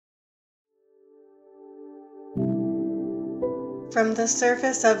From the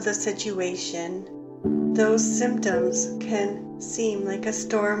surface of the situation, those symptoms can seem like a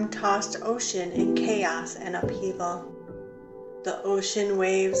storm-tossed ocean in chaos and upheaval. The ocean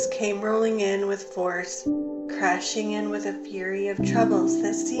waves came rolling in with force, crashing in with a fury of troubles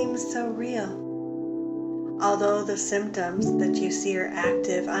that seems so real. Although the symptoms that you see are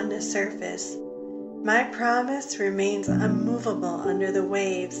active on the surface, my promise remains unmovable under the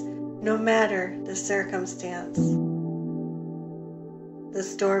waves, no matter the circumstance. The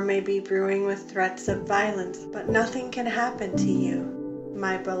storm may be brewing with threats of violence, but nothing can happen to you,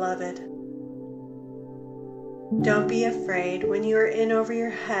 my beloved. Don't be afraid. When you are in over your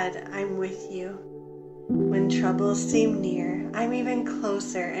head, I'm with you. When troubles seem near, I'm even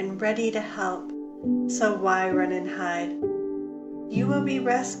closer and ready to help. So why run and hide? You will be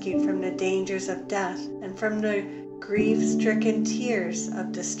rescued from the dangers of death and from the grief-stricken tears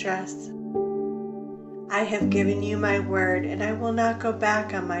of distress. I have given you my word, and I will not go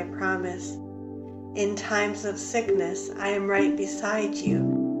back on my promise. In times of sickness, I am right beside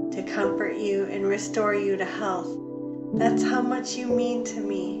you to comfort you and restore you to health. That's how much you mean to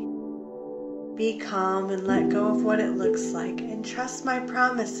me. Be calm and let go of what it looks like, and trust my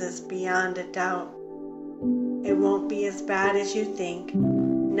promises beyond a doubt. It won't be as bad as you think.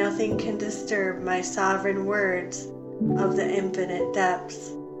 Nothing can disturb my sovereign words of the infinite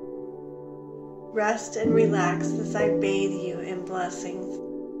depths. Rest and relax as I bathe you in blessings.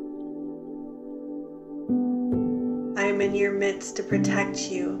 I am in your midst to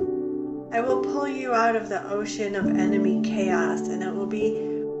protect you. I will pull you out of the ocean of enemy chaos, and it will be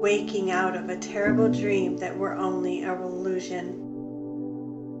waking out of a terrible dream that were only a illusion.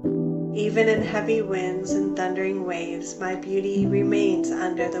 Even in heavy winds and thundering waves, my beauty remains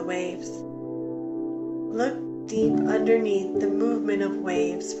under the waves. Look deep underneath the movement of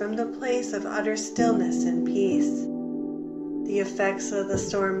waves from the place of utter stillness and peace. The effects of the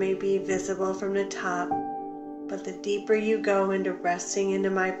storm may be visible from the top, but the deeper you go into resting into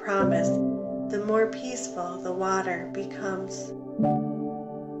my promise, the more peaceful the water becomes.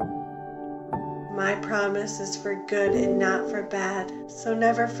 My promise is for good and not for bad, so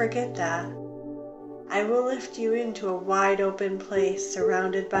never forget that. I will lift you into a wide open place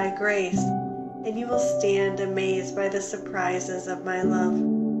surrounded by grace, and you will stand amazed by the surprises of my love.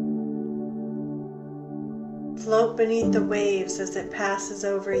 Float beneath the waves as it passes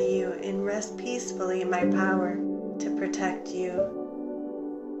over you, and rest peacefully in my power to protect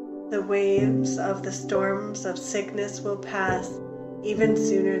you. The waves of the storms of sickness will pass even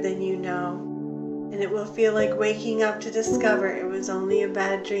sooner than you know, and it will feel like waking up to discover it was only a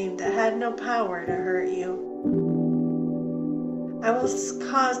bad dream that had no power to hurt you. I will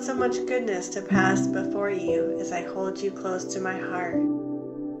cause so much goodness to pass before you as I hold you close to my heart.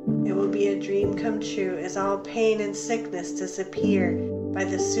 It will be a dream come true as all pain and sickness disappear by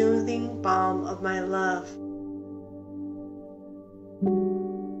the soothing balm of my love.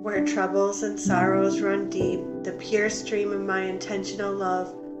 Where troubles and sorrows run deep, the pure stream of my intentional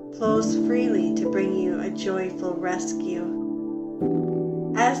love flows freely to bring you a joyful rescue.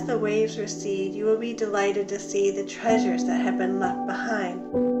 As the waves recede, you will be delighted to see the treasures that have been left behind,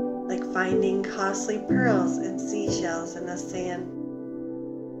 like finding costly pearls and seashells in the sand.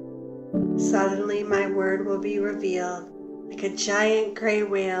 Suddenly my word will be revealed, like a giant gray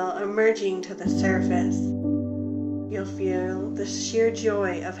whale emerging to the surface. You'll feel the sheer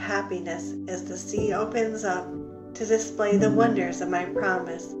joy of happiness as the sea opens up to display the wonders of my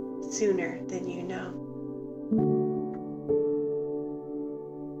promise sooner than you know.